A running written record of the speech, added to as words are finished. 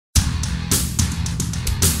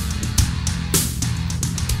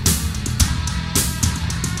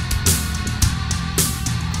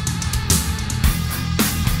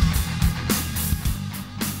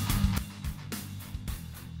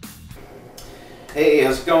Hey,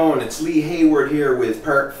 how's it going? It's Lee Hayward here with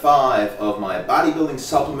part 5 of my bodybuilding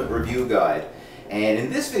supplement review guide. And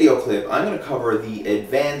in this video clip, I'm going to cover the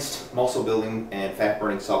advanced muscle building and fat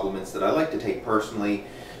burning supplements that I like to take personally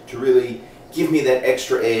to really give me that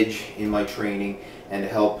extra edge in my training and to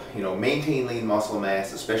help, maintain lean muscle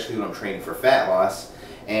mass, especially when I'm training for fat loss.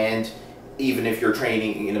 And even if you're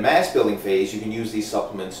training in a mass building phase, you can use these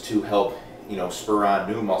supplements to help, spur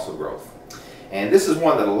on new muscle growth. And this is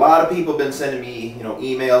one that a lot of people have been sending me,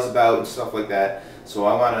 emails about and stuff like that. So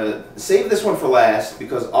I want to save this one for last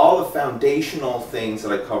because all the foundational things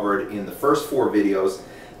that I covered in the first 4 videos,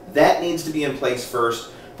 that needs to be in place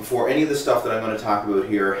first before any of the stuff that I'm going to talk about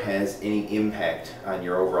here has any impact on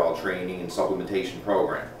your overall training and supplementation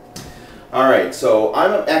program. Alright, so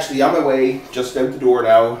I'm actually on my way just out the door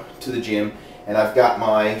now to the gym, and I've got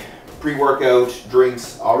my pre-workout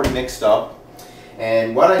drinks already mixed up.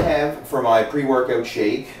 And what I have for my pre-workout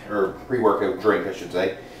shake, or pre-workout drink I should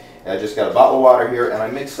say, I just got a bottle of water here and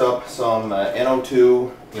I mixed up some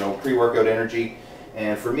NO2, pre-workout energy.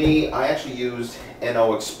 And for me, I actually used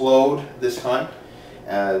no-xplode this time.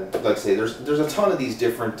 Like I say, there's a ton of these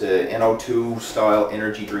different NO2 style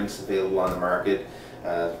energy drinks available on the market.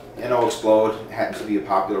 no-xplode happens to be a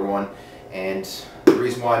popular one, and the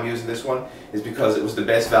reason why I'm using this one is because it was the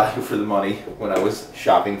best value for the money when I was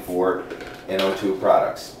shopping for NO2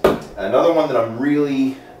 products. Another one that I'm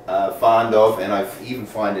really fond of, and I've even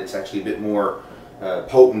find it's actually a bit more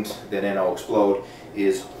potent than no-xplode,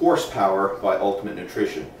 is Horsepower by Ultimate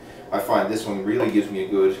Nutrition. I find this one really gives me a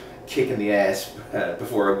good kick in the ass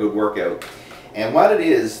before a good workout. And what it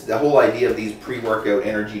is, the whole idea of these pre-workout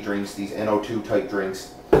energy drinks, these NO2 type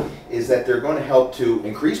drinks, is that they're going to help to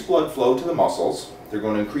increase blood flow to the muscles, they're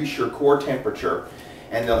going to increase your core temperature,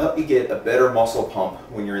 and they'll help you get a better muscle pump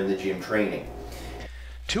when you're in the gym training.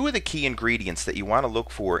 2 of the key ingredients that you want to look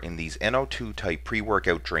for in these NO2 type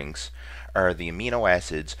pre-workout drinks are the amino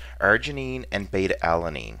acids arginine and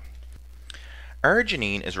beta-alanine.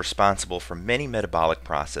 Arginine is responsible for many metabolic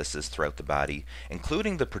processes throughout the body,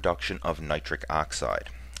 including the production of nitric oxide.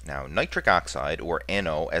 Now, nitric oxide, or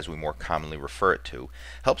NO as we more commonly refer it to,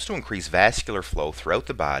 helps to increase vascular flow throughout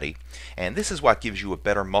the body, and this is what gives you a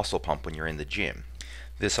better muscle pump when you're in the gym.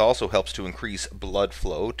 This also helps to increase blood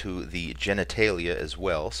flow to the genitalia as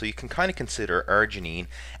well, so you can kind of consider arginine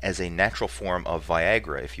as a natural form of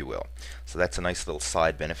Viagra, if you will. So that's a nice little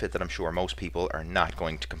side benefit that I'm sure most people are not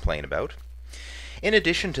going to complain about. In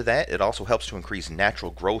addition to that, it also helps to increase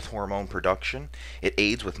natural growth hormone production. It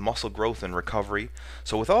aids with muscle growth and recovery.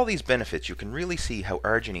 So with all these benefits, you can really see how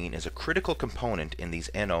arginine is a critical component in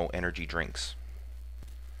these NO energy drinks.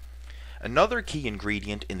 Another key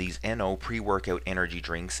ingredient in these NO pre-workout energy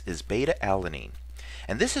drinks is beta-alanine,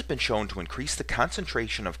 and this has been shown to increase the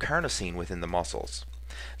concentration of carnosine within the muscles.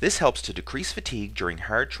 This helps to decrease fatigue during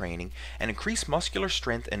hard training and increase muscular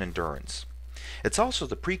strength and endurance. It's also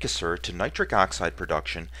the precursor to nitric oxide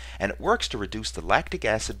production, and it works to reduce the lactic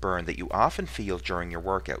acid burn that you often feel during your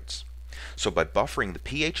workouts. So by buffering the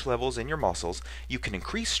pH levels in your muscles, you can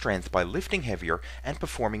increase strength by lifting heavier and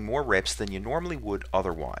performing more reps than you normally would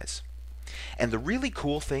otherwise. And the really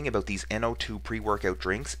cool thing about these NO2 pre-workout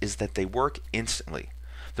drinks is that they work instantly.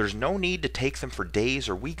 There's no need to take them for days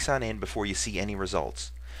or weeks on end before you see any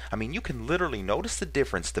results. I mean, you can literally notice the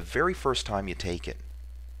difference the very first time you take it.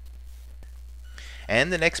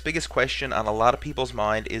 And the next biggest question on a lot of people's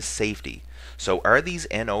mind is safety. So are these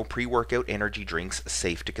NO pre-workout energy drinks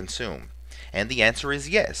safe to consume? And the answer is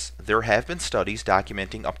yes. There have been studies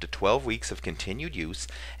documenting up to 12 weeks of continued use,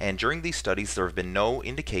 and during these studies there have been no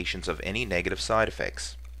indications of any negative side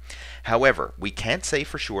effects. However, we can't say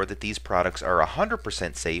for sure that these products are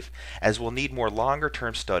 100% safe, as we'll need more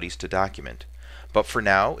longer-term studies to document. But for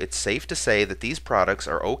now, it's safe to say that these products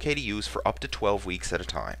are okay to use for up to 12 weeks at a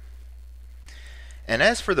time. And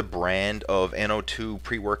as for the brand of NO2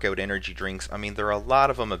 pre-workout energy drinks, I mean, there are a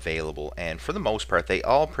lot of them available, and for the most part, they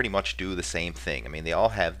all pretty much do the same thing. I mean, they all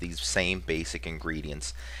have these same basic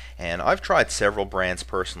ingredients. And I've tried several brands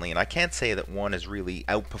personally, and I can't say that one has really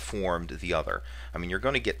outperformed the other. I mean, you're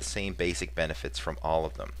going to get the same basic benefits from all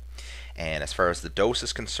of them. And as far as the dose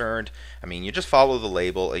is concerned, I mean, you just follow the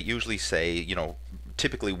label. It usually say,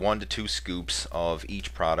 typically 1 to 2 scoops of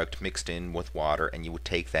each product mixed in with water, and you would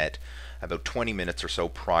take that about 20 minutes or so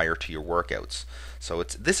prior to your workouts. So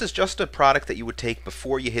this is just a product that you would take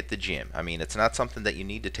before you hit the gym. I mean, it's not something that you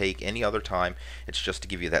need to take any other time. It's just to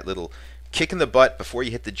give you that little kick in the butt before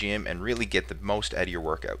you hit the gym and really get the most out of your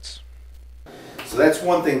workouts. So that's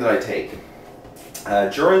one thing that I take.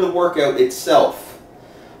 During the workout itself,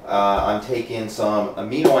 I'm taking some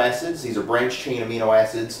amino acids. These are branched chain amino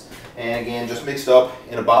acids, and again just mixed up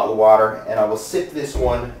in a bottle of water, and I will sip this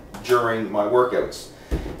one during my workouts.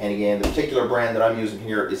 And again, the particular brand that I'm using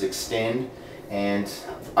here is Extend, and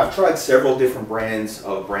I've tried several different brands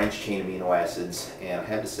of branched chain amino acids, and I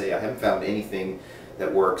have to say I haven't found anything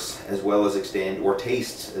that works as well as Extend or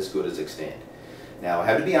tastes as good as Extend. Now I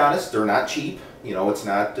have to be honest, they're not cheap. You know, it's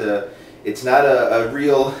not a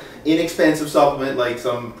real inexpensive supplement like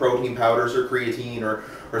some protein powders or creatine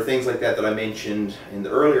or things like that I mentioned in the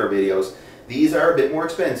earlier videos. These are a bit more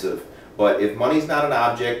expensive, but if money's not an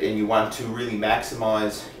object and you want to really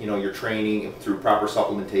maximize, you know, your training through proper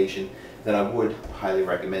supplementation, then I would highly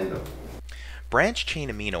recommend them. Branched chain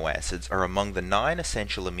amino acids are among the 9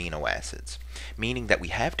 essential amino acids, meaning that we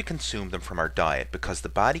have to consume them from our diet because the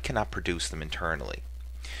body cannot produce them internally.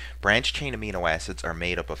 Branched chain amino acids are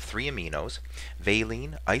made up of 3 aminos: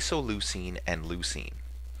 valine, isoleucine, and leucine.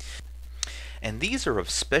 And these are of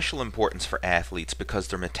special importance for athletes because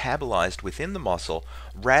they're metabolized within the muscle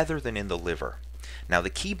rather than in the liver. Now, the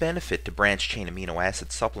key benefit to branched chain amino acid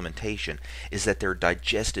supplementation is that they're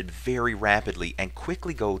digested very rapidly and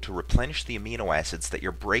quickly go to replenish the amino acids that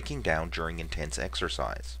you're breaking down during intense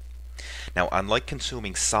exercise. Now, unlike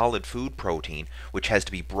consuming solid food protein, which has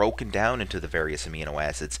to be broken down into the various amino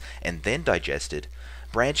acids and then digested,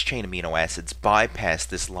 branched chain amino acids bypass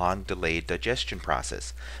this long delayed digestion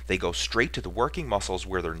process. They go straight to the working muscles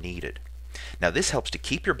where they're needed. Now, this helps to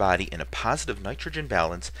keep your body in a positive nitrogen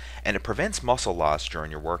balance, and it prevents muscle loss during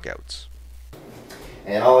your workouts.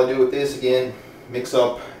 And all I do with this, again, mix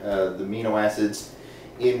up the amino acids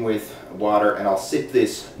in with water, and I'll sip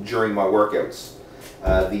this during my workouts.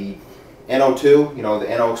 The NO2, you know, the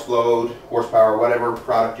no-xplode, horsepower, whatever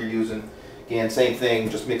product you're using, again, same thing,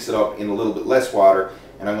 just mix it up in a little bit less water,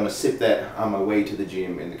 and I'm going to sip that on my way to the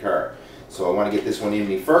gym in the car. So I want to get this one in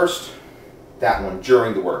me first, that one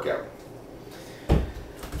during the workout.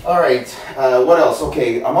 Alright, what else?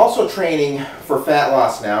 Okay, I'm also training for fat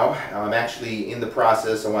loss now. I'm actually in the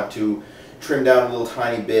process. I want to trim down a little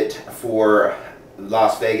tiny bit for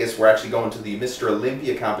Las Vegas. We're actually going to the Mr.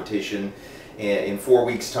 Olympia competition in 4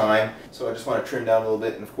 weeks' time. So I just want to trim down a little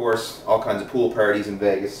bit, and of course, all kinds of pool parties in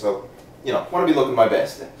Vegas. So, you know, want to be looking my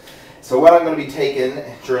best. So what I'm going to be taking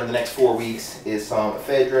during the next 4 weeks is some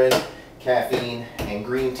ephedrine, caffeine, and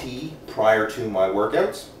green tea prior to my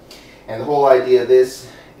workouts. And the whole idea of this,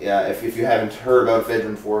 if you haven't heard about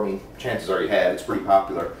ephedrine before, I mean, chances are you have, it's pretty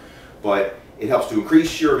popular, but it helps to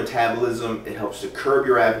increase your metabolism, it helps to curb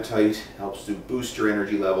your appetite, it helps to boost your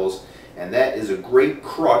energy levels, and that is a great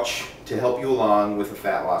crutch to help you along with a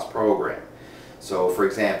fat loss program. So, for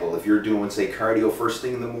example, if you're doing, say, cardio first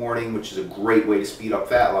thing in the morning, which is a great way to speed up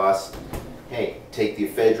fat loss, hey, take the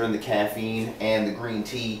ephedrine, the caffeine, and the green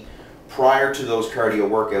tea prior to those cardio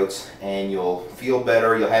workouts, and you'll feel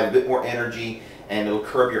better, you'll have a bit more energy, and it'll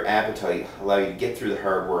curb your appetite, allow you to get through the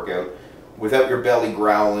hard workout without your belly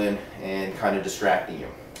growling and kind of distracting you.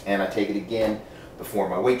 And I take it again before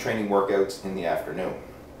my weight training workouts in the afternoon.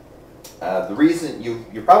 The reason,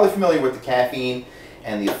 you're probably familiar with the caffeine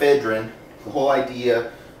and the ephedrine, the whole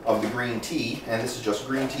idea of the green tea, and this is just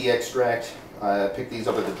green tea extract. I pick these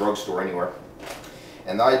up at the drugstore anywhere.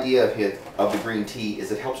 And the idea of the green tea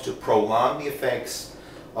is it helps to prolong the effects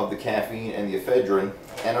of the caffeine and the ephedrine,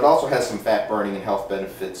 and it also has some fat burning and health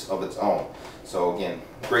benefits of its own. So again,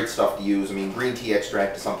 great stuff to use. I mean, green tea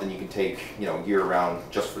extract is something you can take, you know, year round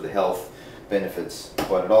just for the health benefits,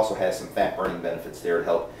 but it also has some fat burning benefits there to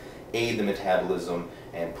help aid the metabolism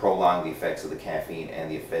and prolong the effects of the caffeine and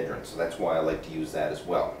the ephedrine. So that's why I like to use that as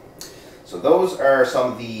well. So those are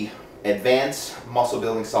some of the advanced muscle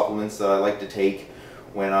building supplements that I like to take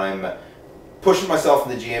when I'm pushing myself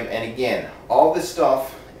in the gym. And again, all this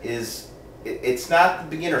stuff it's not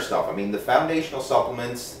the beginner stuff. I mean, the foundational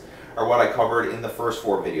supplements are what I covered in the first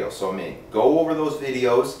 4 videos. So I mean, go over those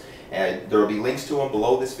videos, and there will be links to them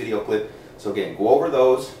below this video clip. So again, go over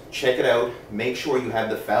those, check it out, make sure you have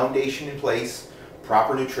the foundation in place,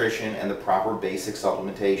 proper nutrition, and the proper basic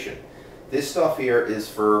supplementation. This stuff here is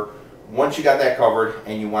for once you got that covered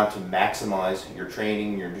and you want to maximize your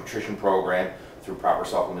training, your nutrition program through proper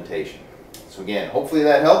supplementation. So again, hopefully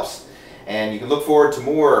that helps, and you can look forward to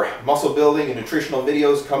more muscle building and nutritional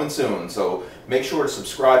videos coming soon. So make sure to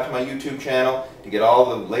subscribe to my YouTube channel to get all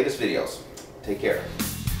the latest videos. Take care.